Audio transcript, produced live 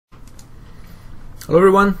Hello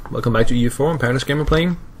everyone, welcome back to EU4 and ParadogsGamer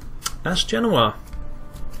playing as Genoa.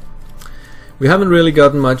 We haven't really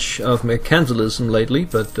gotten much of mercantilism lately,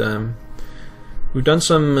 but we've done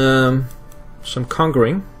some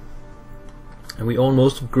conquering, and we own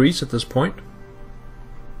most of Greece at this point.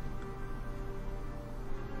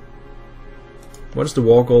 What is the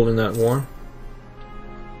war goal in that war?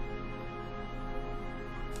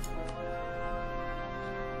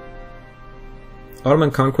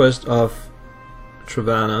 Ottoman conquest of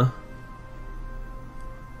Trevana.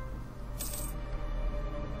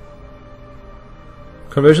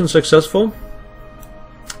 Conversion successful,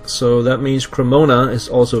 so that means Cremona is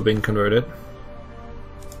also being converted.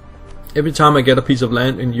 Every time I get a piece of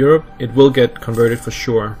land in Europe, it will get converted for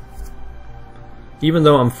sure, even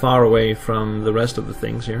though I'm far away from the rest of the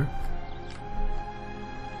things here.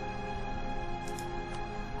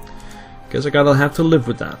 Guess I gotta have to live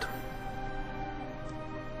with that.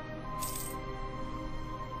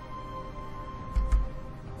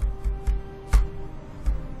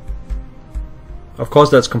 Of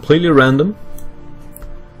course, that's completely random.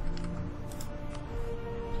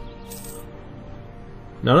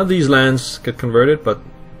 None of these lands get converted, but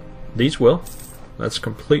these will. That's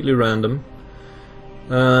completely random.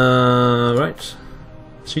 Right.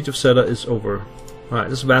 Siege of Seta is over. Alright,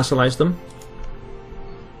 let's vassalize them.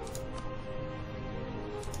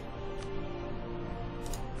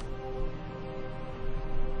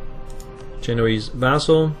 Genoese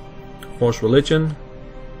vassal. Force religion.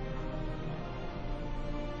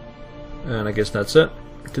 And I guess that's it.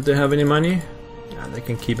 Did they have any money? Yeah, they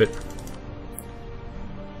can keep it.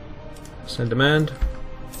 Send demand.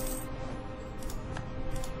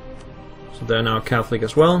 So they're now Catholic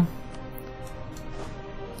as well.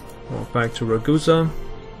 Walk back to Ragusa.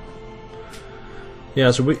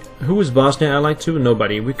 Yeah, so who is Bosnia allied to?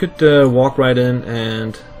 Nobody. We could walk right in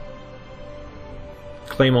and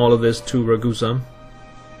claim all of this to Ragusa.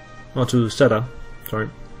 Or to Seta, sorry.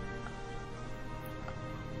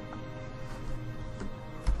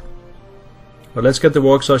 But let's get the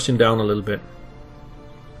war exhaustion down a little bit.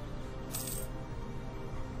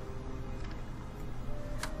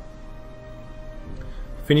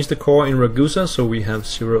 Finish the core in Ragusa, so we have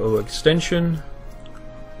 0 extension.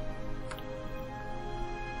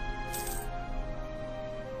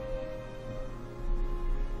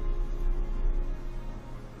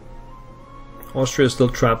 Austria is still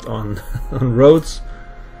trapped on on Rhodes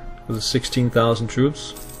with 16,000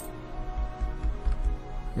 troops.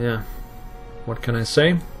 Yeah. What can I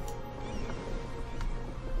say?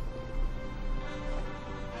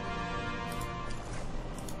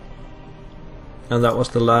 And that was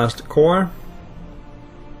the last core.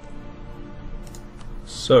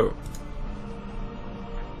 So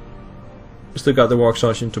we still got the war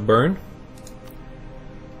exhaustion to burn.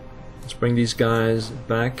 Let's bring these guys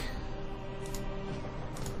back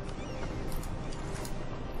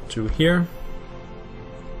to here.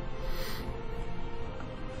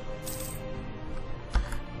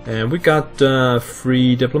 And we got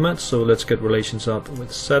free diplomats, so let's get relations up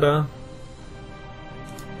with Seta.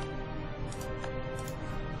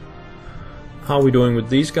 How are we doing with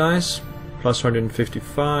these guys? Plus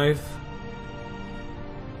 155.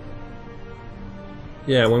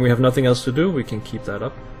 Yeah, when we have nothing else to do, we can keep that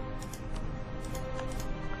up.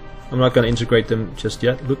 I'm not going to integrate them just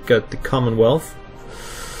yet. Look at the Commonwealth.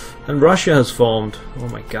 And Russia has formed. Oh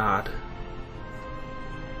my god.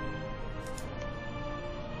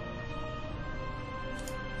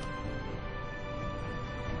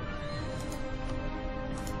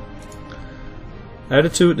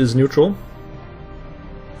 Attitude is neutral.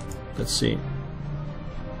 Let's see.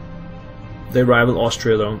 They rival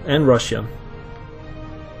Austria though, and Russia.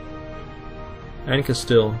 And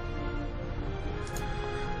Castile.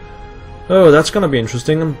 Oh, that's gonna be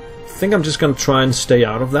interesting. I think I'm just gonna try and stay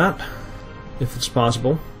out of that, if it's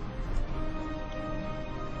possible.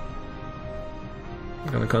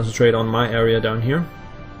 I'm gonna concentrate on my area down here.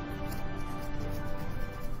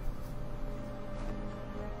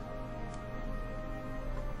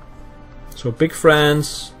 So big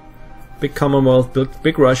France, big Commonwealth,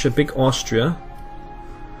 big Russia, big Austria,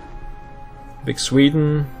 big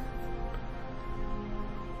Sweden.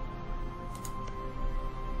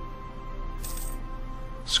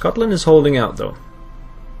 Scotland is holding out though.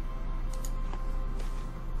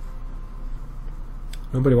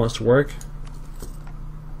 Nobody wants to work.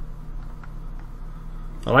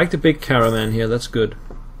 I like the big caravan here, that's good.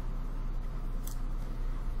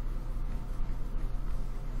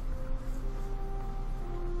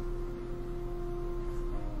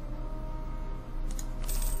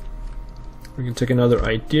 We can take another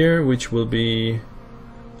idea, which will be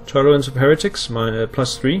Tolerance of heretics,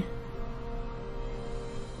 +3.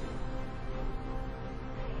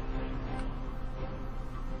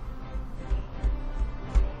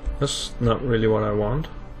 That's not really what I want.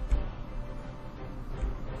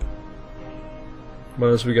 What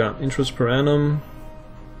else we got? Interest per annum.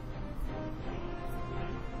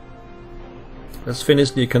 Let's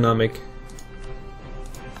finish the economic.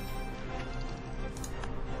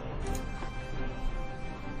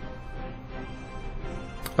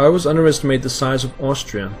 I always underestimate the size of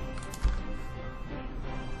Austria.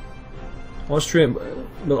 Austria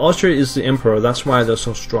is the emperor, that's why they're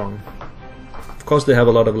so strong. Of course they have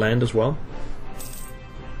a lot of land as well.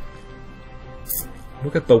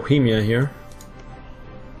 Look at Bohemia here.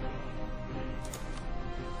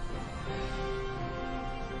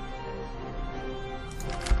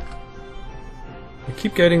 We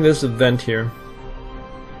keep getting this event here.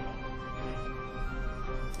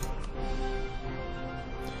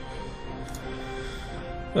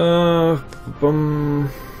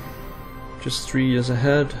 Just 3 years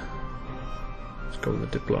ahead. Let's go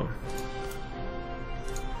with the Diplo.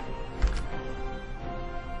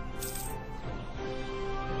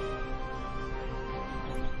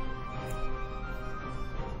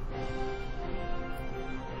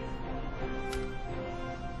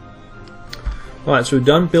 Alright, so we're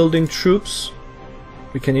done building troops.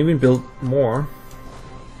 We can even build more.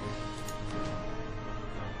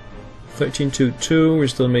 1322, we're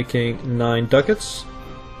still making 9 ducats.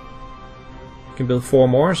 We can build 4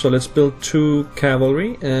 more, so let's build 2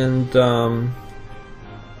 cavalry and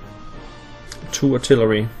 2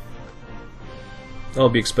 artillery. That'll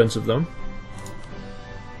be expensive though.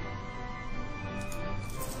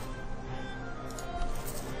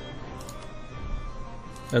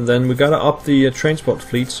 And then we gotta up the transport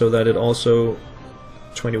fleet so that it also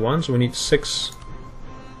 21, so we need 6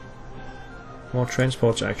 more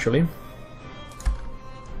transports actually.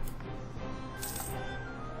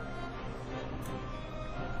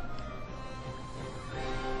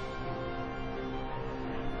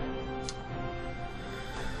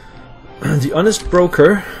 The honest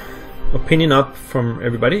broker, opinion up from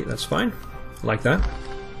everybody, that's fine, like that.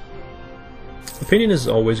 Opinion is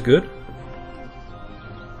always good.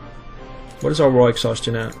 What is our raw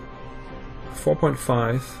exhaustion at?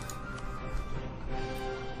 4.5.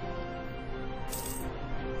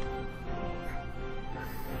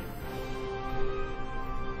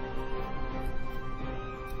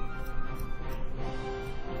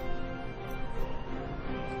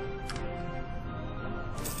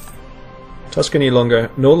 Tuscany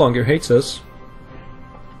no longer hates us.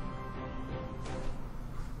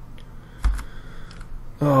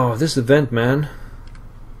 Oh, this event, man.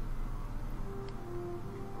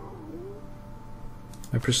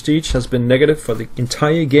 My prestige has been negative for the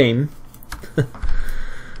entire game.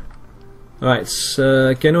 Alright,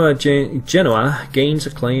 so Genoa gains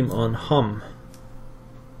a claim on Hum.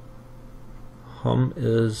 Hum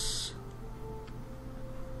is...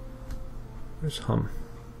 Where's Hum?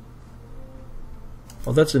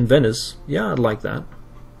 Oh, that's in Venice. Yeah, I'd like that.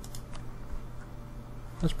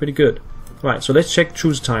 That's pretty good. Right, so let's check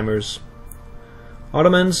truce timers.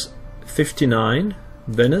 Ottomans 59,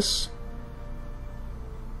 Venice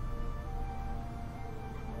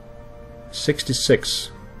 66.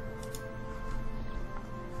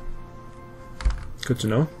 Good to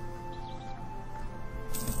know.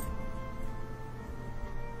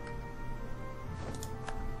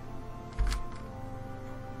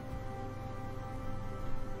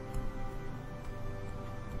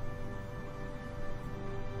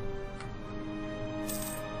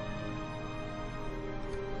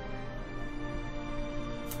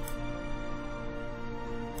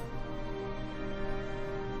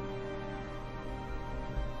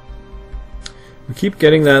 We keep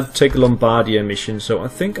getting that take Lombardia mission, so I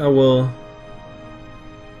think I'll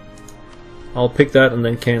pick that and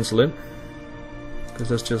then cancel it, because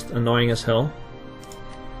that's just annoying as hell.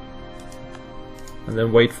 And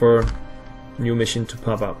then wait for a new mission to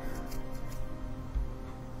pop up.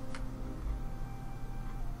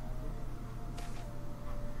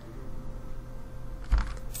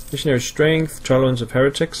 Missionary strength, tolerance of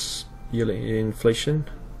heretics, yearly inflation,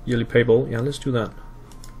 yearly payable. Yeah, let's do that.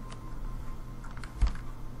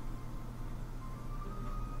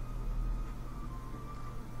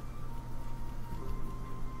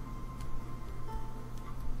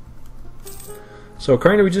 So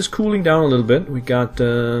currently we're just cooling down a little bit. We got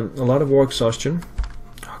a lot of war exhaustion.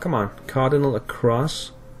 Oh, come on, Cardinal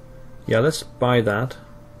across. Yeah, let's buy that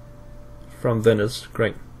from Venice.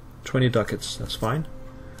 Great, 20 ducats. That's fine.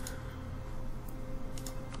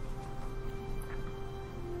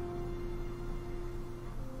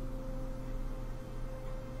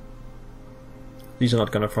 These are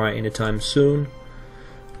not gonna fire anytime soon.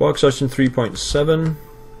 War exhaustion 3.7.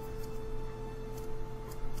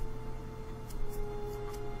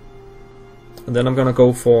 And then I'm gonna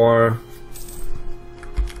go for...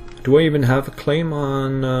 Do I even have a claim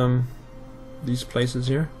on these places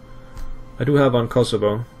here? I do have on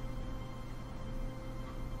Kosovo.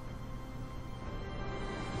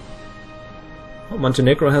 Oh,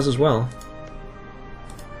 Montenegro has as well.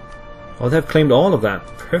 Oh, they've claimed all of that.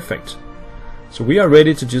 Perfect. So we are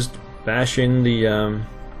ready to just bash in the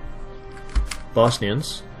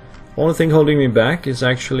Bosnians. Only thing holding me back is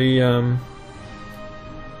actually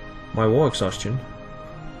my war exhaustion.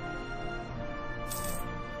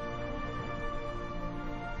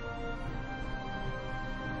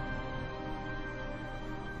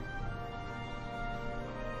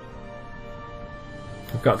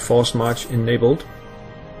 I've got forced march enabled.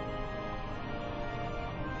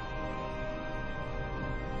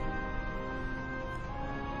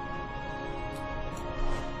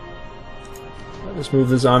 Let's move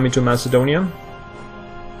this army to Macedonia.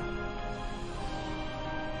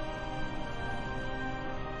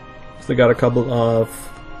 Still got a couple of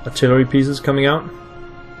artillery pieces coming out.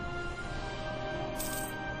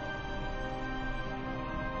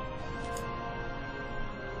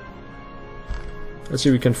 Let's see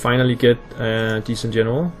if we can finally get a decent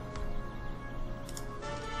general.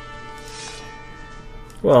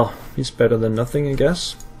 Well, he's better than nothing, I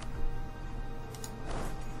guess.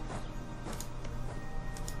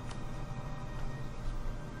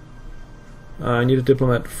 I need a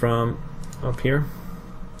diplomat from up here.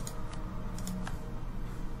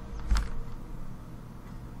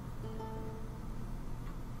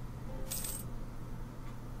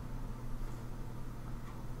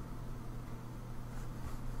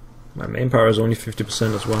 My main power is only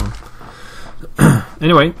 50% as well.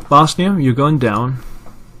 Anyway, Bosnia, you're going down.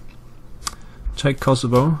 Take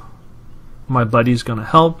Kosovo. My buddy's gonna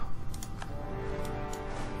help.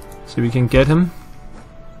 See if we can get him.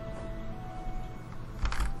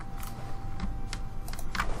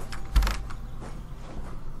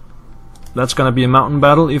 That's gonna be a mountain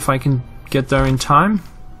battle if I can get there in time.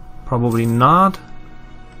 Probably not.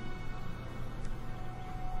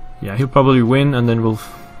 Yeah, he'll probably win and then we'll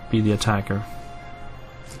be the attacker.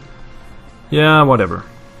 Yeah, whatever.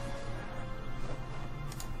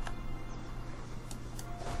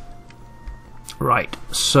 Right,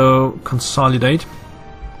 so consolidate.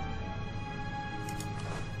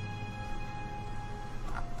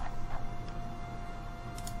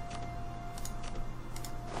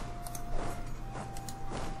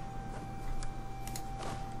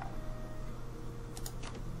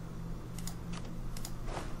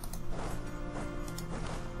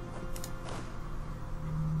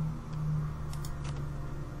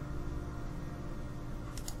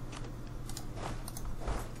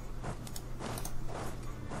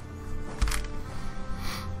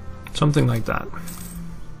 Something like that.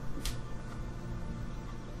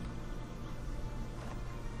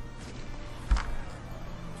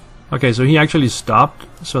 Okay, so he actually stopped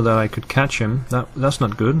so that I could catch him. That's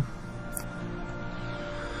not good.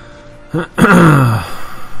 Let's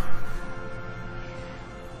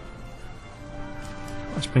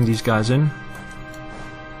bring these guys in.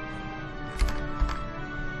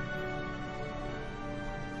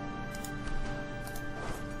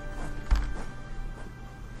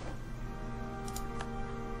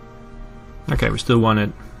 Okay, we still want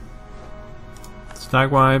it.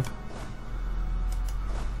 Stag wipe.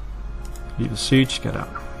 Leave the siege, get out.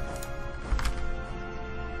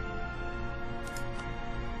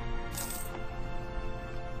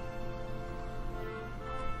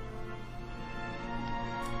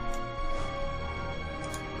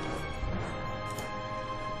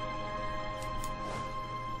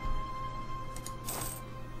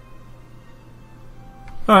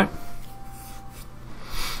 Alright.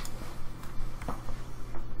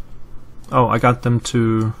 Oh, I got them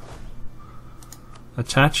to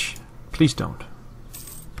attach. Please don't.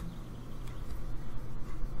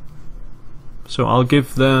 So I'll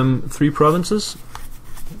give them 3 provinces.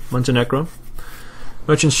 Montenegro.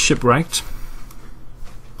 Merchants shipwrecked.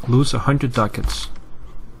 Lose 100 ducats.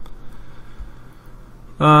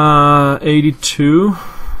 82.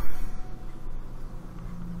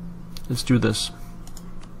 Let's do this.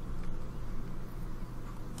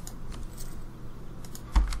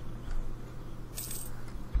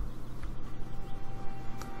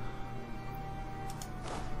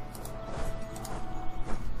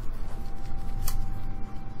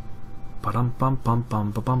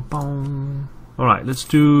 Alright, let's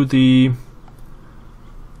do the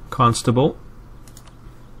constable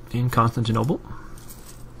in Constantinople.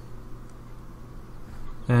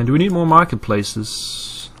 And do we need more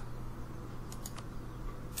marketplaces?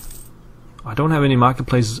 I don't have any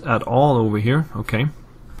marketplaces at all over here. Okay.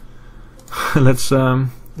 let's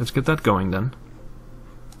get that going then.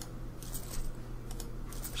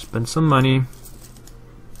 Spend some money.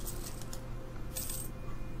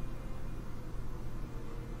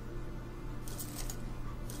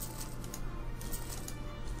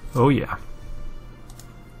 Oh yeah.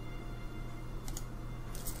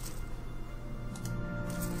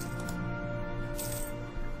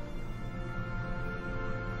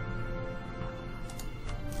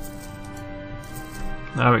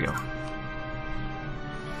 There we go.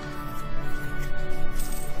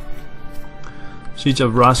 Siege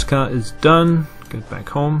of Raska is done. Get back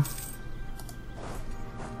home.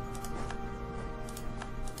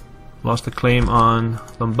 Lost a claim on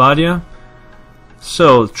Lombardia.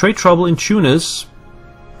 So, trade trouble in Tunis.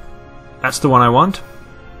 That's the one I want.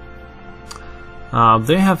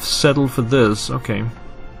 They have settled for this. Okay.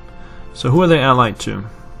 So who are they allied to?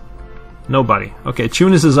 Nobody. Okay,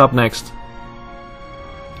 Tunis is up next.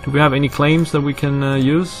 Do we have any claims that we can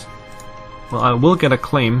use? Well, I will get a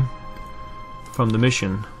claim from the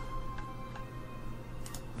mission.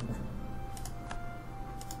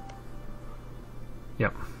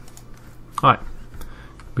 Yep. Alright.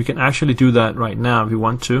 We can actually do that right now if we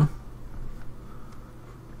want to.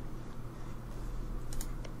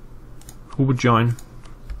 Who would join?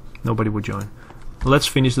 Nobody would join. Let's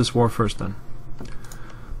finish this war first then.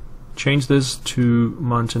 Change this to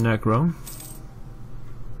Montenegro.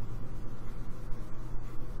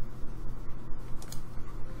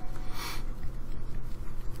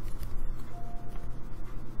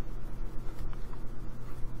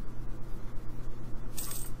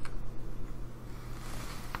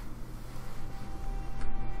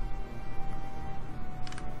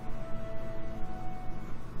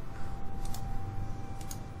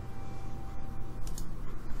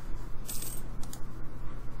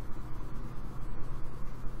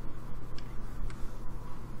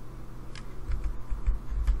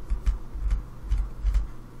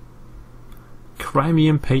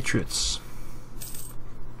 Crimean Patriots.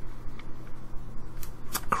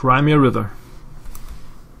 Crimea River.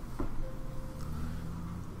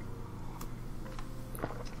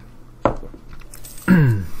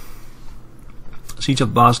 Siege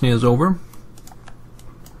of Bosnia is over.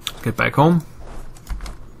 Get back home.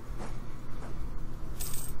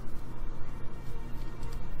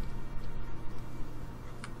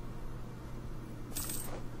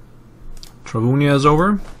 Travunia is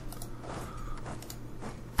over.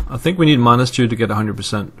 I think we need Monastery to get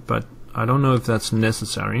 100%, but I don't know if that's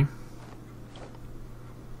necessary.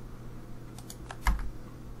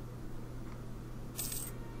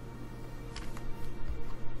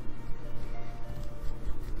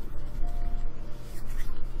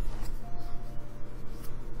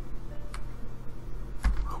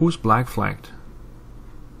 Who's black flagged?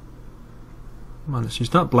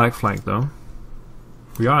 Monastery's not black flagged though.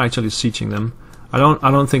 We are actually sieging them. I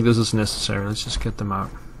don't think this is necessary. Let's just get them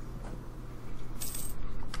out.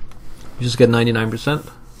 You just get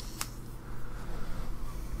 99%.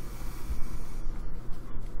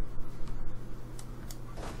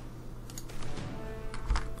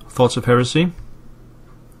 Thoughts of Heresy.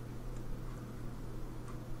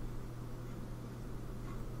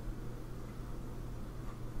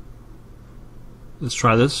 Let's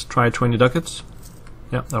try this. Try 20 ducats.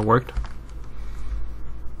 Yep, that worked.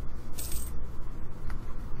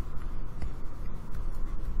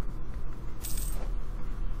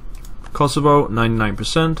 Kosovo,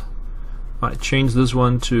 99%. Right, change this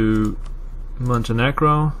one to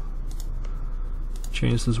Montenegro.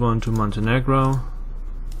 Change this one to Montenegro.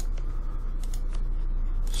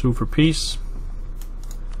 Sue for peace.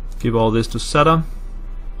 Give all this to SETA.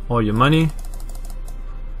 All your money.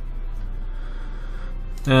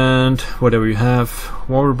 And whatever you have.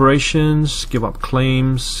 War reparations. Give up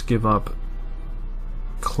claims. Give up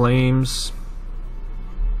claims.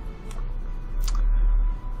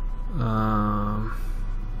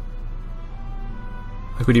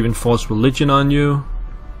 I could even force religion on you.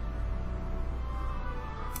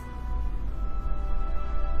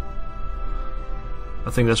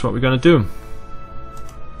 I think that's what we're gonna do.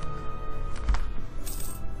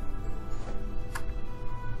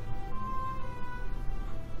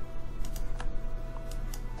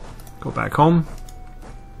 Go back home.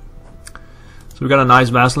 So we got a nice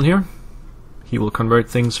vassal here. He will convert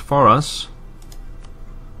things for us.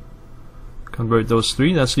 Convert those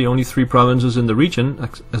three. That's the only three provinces in the region,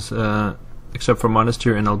 except for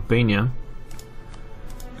Monastery and Albania.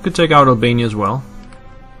 You could take out Albania as well.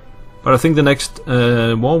 But I think the next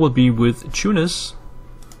war will be with Tunis,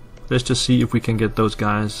 Let's just see if we can get those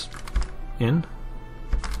guys in.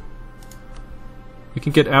 We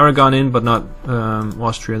can get Aragon in, but not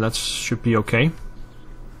Austria. That should be okay.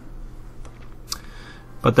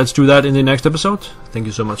 But let's do that in the next episode. Thank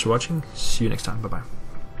you so much for watching. See you next time. Bye bye.